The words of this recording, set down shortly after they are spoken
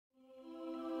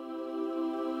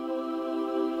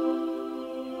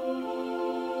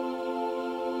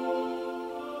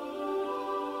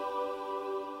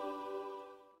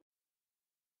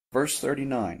Verse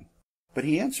 39. But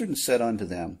he answered and said unto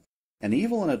them, An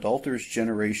evil and adulterous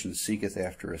generation seeketh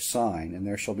after a sign, and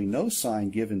there shall be no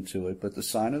sign given to it but the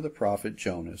sign of the prophet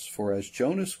Jonas. For as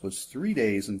Jonas was 3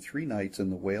 days and 3 nights in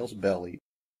the whale's belly,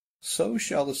 so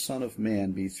shall the Son of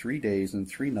Man be 3 days and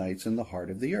 3 nights in the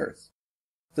heart of the earth.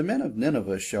 The men of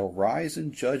Nineveh shall rise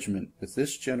in judgment with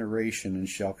this generation, and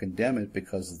shall condemn it,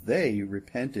 because they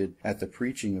repented at the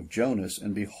preaching of Jonas,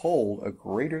 and behold, a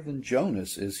greater than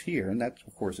Jonas is here, and that,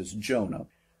 of course, is Jonah.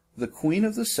 The queen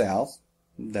of the south,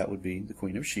 that would be the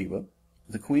queen of Sheba,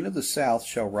 the queen of the south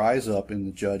shall rise up in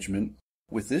the judgment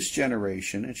with this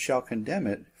generation, and shall condemn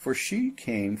it, for she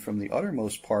came from the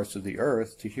uttermost parts of the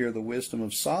earth to hear the wisdom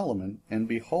of Solomon, and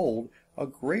behold, a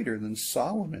greater than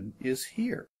Solomon is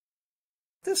here.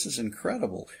 This is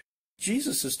incredible.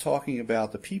 Jesus is talking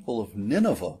about the people of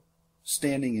Nineveh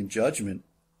standing in judgment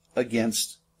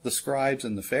against the scribes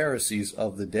and the Pharisees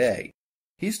of the day.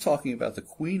 He's talking about the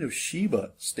queen of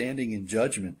Sheba standing in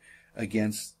judgment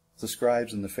against the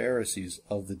scribes and the Pharisees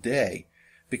of the day,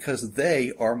 because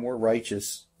they are more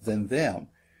righteous than them.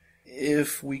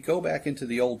 If we go back into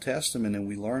the Old Testament and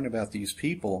we learn about these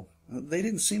people, they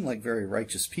didn't seem like very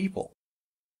righteous people.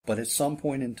 But at some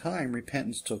point in time,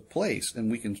 repentance took place,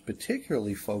 and we can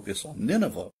particularly focus on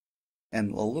Nineveh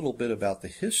and a little bit about the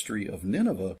history of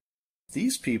Nineveh.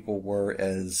 These people were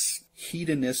as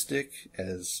hedonistic,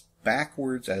 as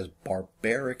backwards, as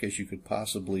barbaric as you could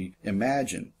possibly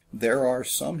imagine. There are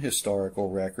some historical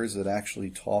records that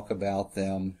actually talk about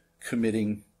them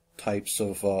committing types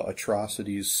of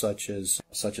atrocities such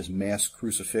as mass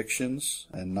crucifixions,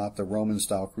 and not the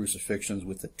Roman-style crucifixions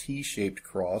with the T-shaped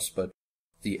cross, but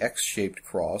the X-shaped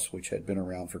cross, which had been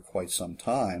around for quite some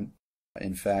time.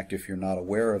 In fact, if you're not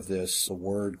aware of this, the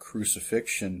word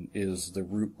crucifixion is the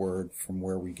root word from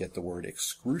where we get the word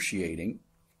excruciating.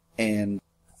 And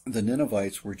the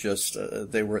Ninevites were just,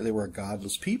 they were a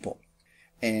godless people.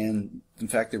 And in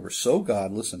fact, they were so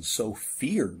godless and so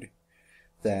feared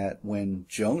that when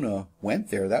Jonah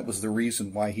went there, that was the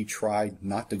reason why he tried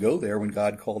not to go there when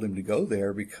God called him to go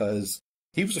there, because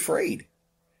he was afraid.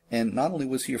 And not only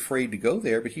was he afraid to go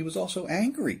there, but he was also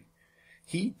angry.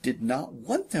 He did not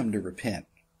want them to repent.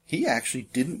 He actually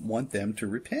didn't want them to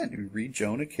repent. If you read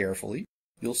Jonah carefully,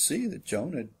 you'll see that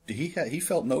Jonah, he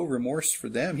felt no remorse for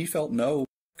them. He felt no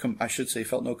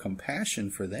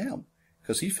compassion for them,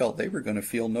 because he felt they were going to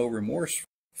feel no remorse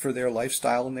for their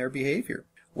lifestyle and their behavior.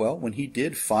 Well, when he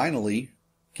did finally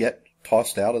get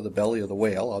tossed out of the belly of the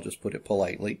whale, I'll just put it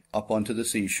politely, up onto the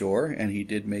seashore, and he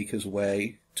did make his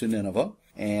way to Nineveh,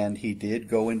 and he did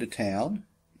go into town,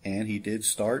 and he did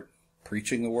start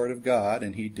preaching the word of God,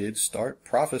 and he did start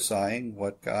prophesying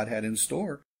what God had in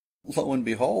store. Lo and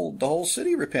behold, the whole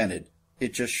city repented.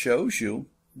 It just shows you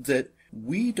that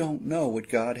we don't know what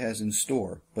God has in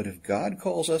store, but if God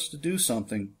calls us to do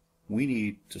something, we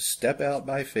need to step out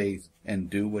by faith and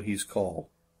do what he's called.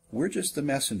 We're just the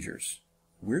messengers.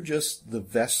 We're just the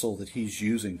vessel that he's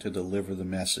using to deliver the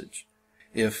message.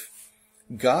 If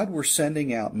God were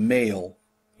sending out mail,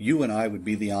 you and I would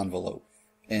be the envelope,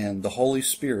 and the Holy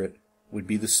Spirit would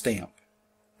be the stamp.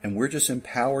 And we're just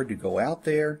empowered to go out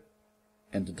there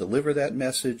and to deliver that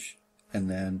message, and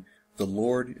then the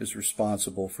Lord is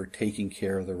responsible for taking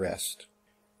care of the rest.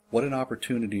 What an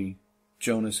opportunity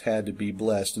Jonas had to be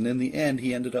blessed, and in the end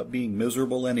he ended up being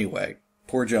miserable anyway.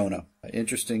 Poor Jonah.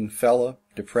 Interesting fella,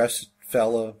 depressed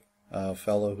fella,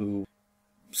 fella who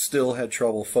still had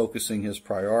trouble focusing his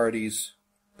priorities,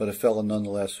 but a fellow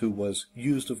nonetheless who was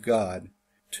used of God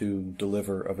to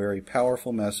deliver a very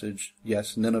powerful message.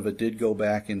 Yes, Nineveh did go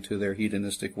back into their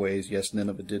hedonistic ways. Yes,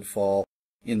 Nineveh did fall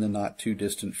in the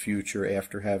not-too-distant future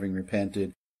after having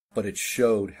repented, but it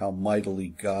showed how mightily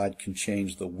God can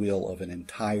change the will of an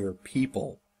entire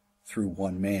people through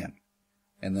one man.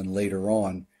 And then later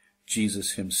on,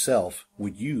 Jesus himself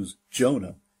would use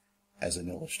Jonah as an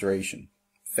illustration.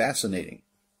 Fascinating.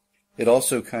 It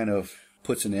also kind of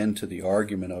puts an end to the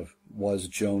argument of, was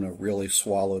Jonah really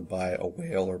swallowed by a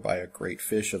whale or by a great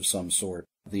fish of some sort?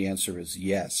 The answer is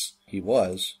yes, he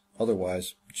was.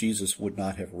 Otherwise, Jesus would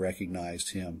not have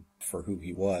recognized him for who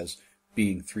he was,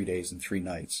 being 3 days and 3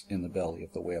 nights in the belly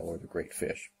of the whale or the great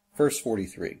fish. Verse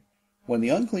 43. When the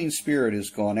unclean spirit is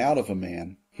gone out of a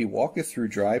man, he walketh through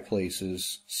dry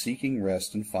places, seeking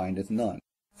rest, and findeth none.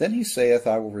 Then he saith,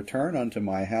 I will return unto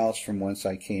my house from whence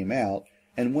I came out.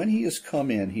 And when he is come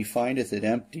in, he findeth it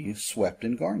empty, swept,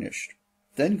 and garnished.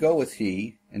 Then goeth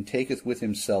he, and taketh with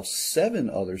himself 7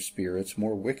 other spirits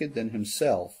more wicked than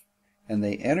himself, and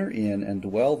they enter in and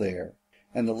dwell there.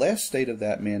 And the last state of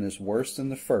that man is worse than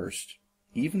the first.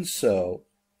 Even so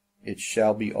it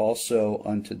shall be also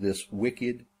unto this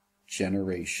wicked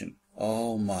generation.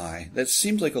 Oh my, that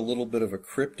seems like a little bit of a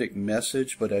cryptic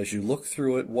message, but as you look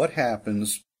through it, what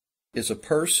happens is a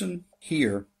person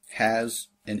here has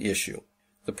an issue.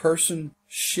 The person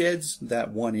sheds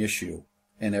that one issue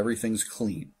and everything's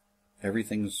clean.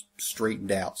 Everything's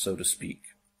straightened out, so to speak.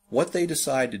 What they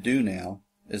decide to do now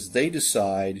is they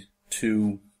decide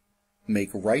to make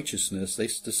righteousness, they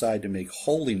decide to make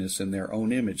holiness in their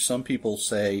own image. Some people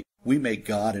say, we make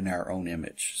God in our own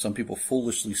image. Some people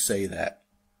foolishly say that.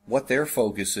 What their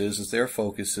focus is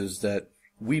that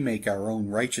we make our own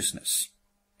righteousness.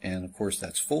 And of course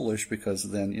that's foolish,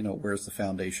 because then, where's the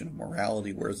foundation of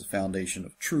morality? Where's the foundation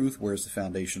of truth? Where's the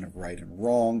foundation of right and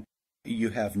wrong? You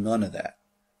have none of that.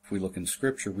 If we look in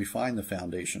Scripture, we find the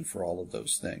foundation for all of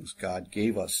those things. God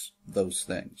gave us those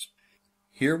things.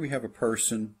 Here we have a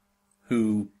person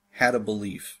who had a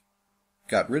belief,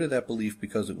 got rid of that belief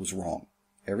because it was wrong.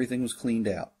 Everything was cleaned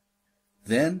out.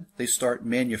 Then they start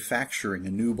manufacturing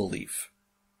a new belief.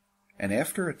 And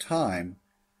after a time,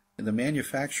 the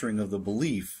manufacturing of the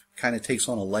belief kind of takes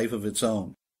on a life of its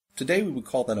own. Today we would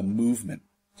call that a movement.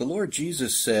 The Lord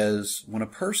Jesus says when a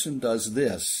person does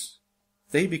this,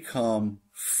 they become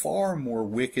far more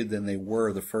wicked than they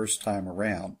were the first time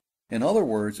around. In other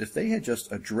words, if they had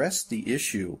just addressed the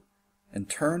issue and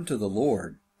turned to the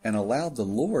Lord and allowed the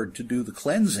Lord to do the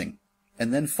cleansing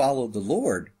and then followed the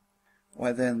Lord,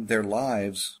 why then their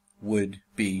lives would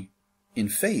be in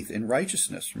faith, in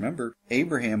righteousness. Remember,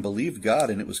 Abraham believed God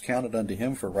and it was counted unto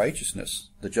him for righteousness.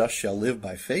 The just shall live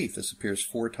by faith. This appears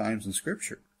 4 times in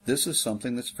Scripture. This is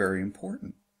something that's very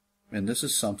important. And this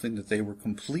is something that they were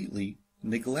completely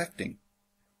neglecting,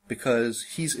 because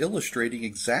he's illustrating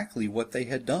exactly what they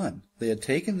had done. They had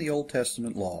taken the Old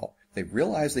Testament law. They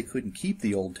realized they couldn't keep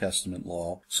the Old Testament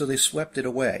law, so they swept it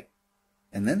away.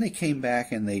 And then they came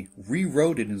back and they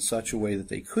rewrote it in such a way that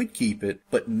they could keep it,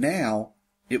 but now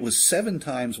it was 7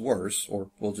 times worse, or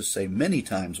we'll just say many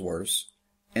times worse,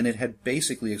 and it had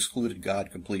basically excluded God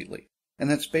completely. And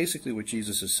that's basically what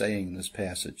Jesus is saying in this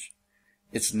passage.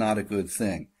 It's not a good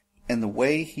thing. And the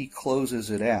way he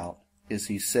closes it out is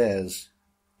he says,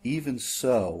 even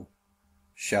so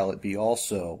shall it be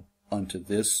also unto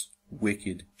this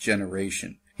wicked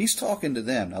generation. He's talking to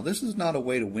them. Now, this is not a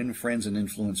way to win friends and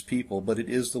influence people, but it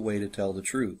is the way to tell the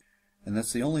truth. And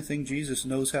that's the only thing Jesus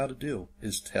knows how to do,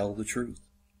 is tell the truth.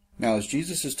 Now, as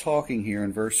Jesus is talking here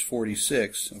in verse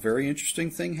 46, a very interesting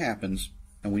thing happens,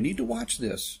 and we need to watch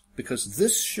this, because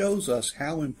this shows us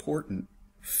how important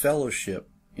fellowship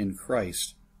in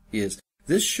Christ is.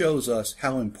 This shows us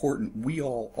how important we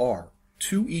all are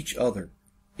to each other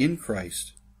in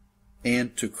Christ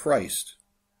and to Christ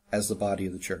as the body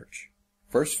of the church.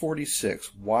 Verse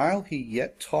 46, while he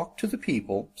yet talked to the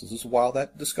people, so this is while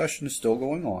that discussion is still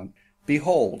going on,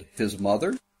 behold, his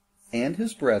mother and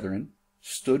his brethren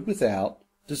stood without,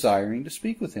 desiring to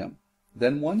speak with him.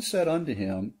 Then one said unto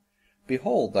him,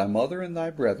 behold, thy mother and thy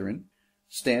brethren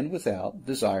stand without,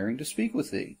 desiring to speak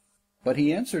with thee. But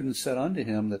he answered and said unto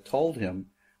him that told him,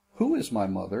 who is my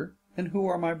mother, and who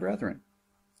are my brethren?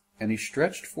 And he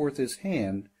stretched forth his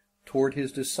hand toward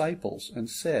his disciples, and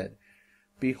said,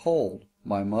 behold,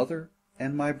 my mother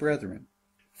and my brethren.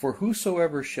 For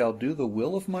whosoever shall do the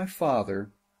will of my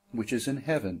Father, which is in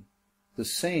heaven, the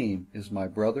same is my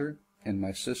brother, and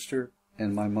my sister,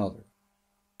 and my mother.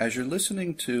 As you're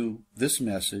listening to this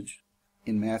message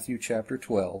in Matthew chapter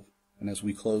 12, and as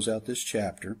we close out this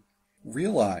chapter,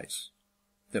 realize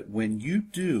that when you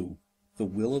do the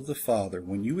will of the Father,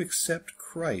 when you accept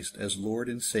Christ as Lord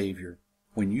and Savior,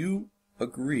 when you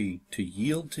agree to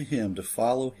yield to Him, to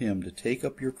follow Him, to take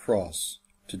up your cross,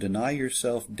 to deny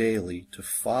yourself daily, to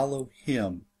follow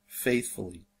Him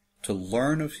faithfully, to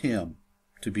learn of Him,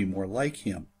 to be more like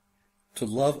Him, to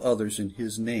love others in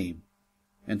His name,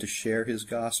 and to share His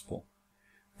gospel,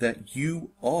 that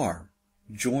you are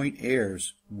joint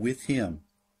heirs with Him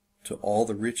to all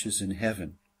the riches in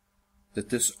heaven, that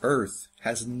this earth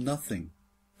has nothing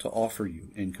to offer you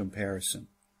in comparison.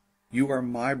 You are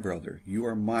my brother, you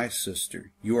are my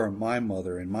sister, you are my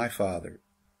mother and my father.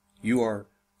 You are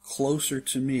closer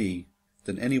to me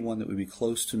than anyone that would be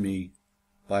close to me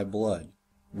by blood.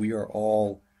 We are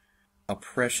all a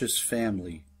precious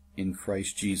family in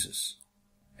Christ Jesus.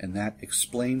 And that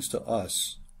explains to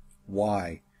us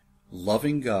why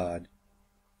loving God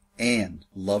and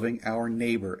loving our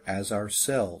neighbor as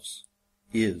ourselves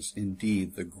is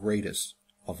indeed the greatest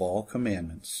of all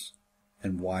commandments,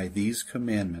 and why these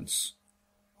commandments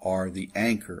are the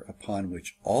anchor upon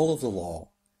which all of the law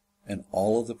and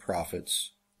all of the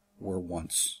prophets were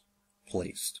once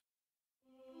placed.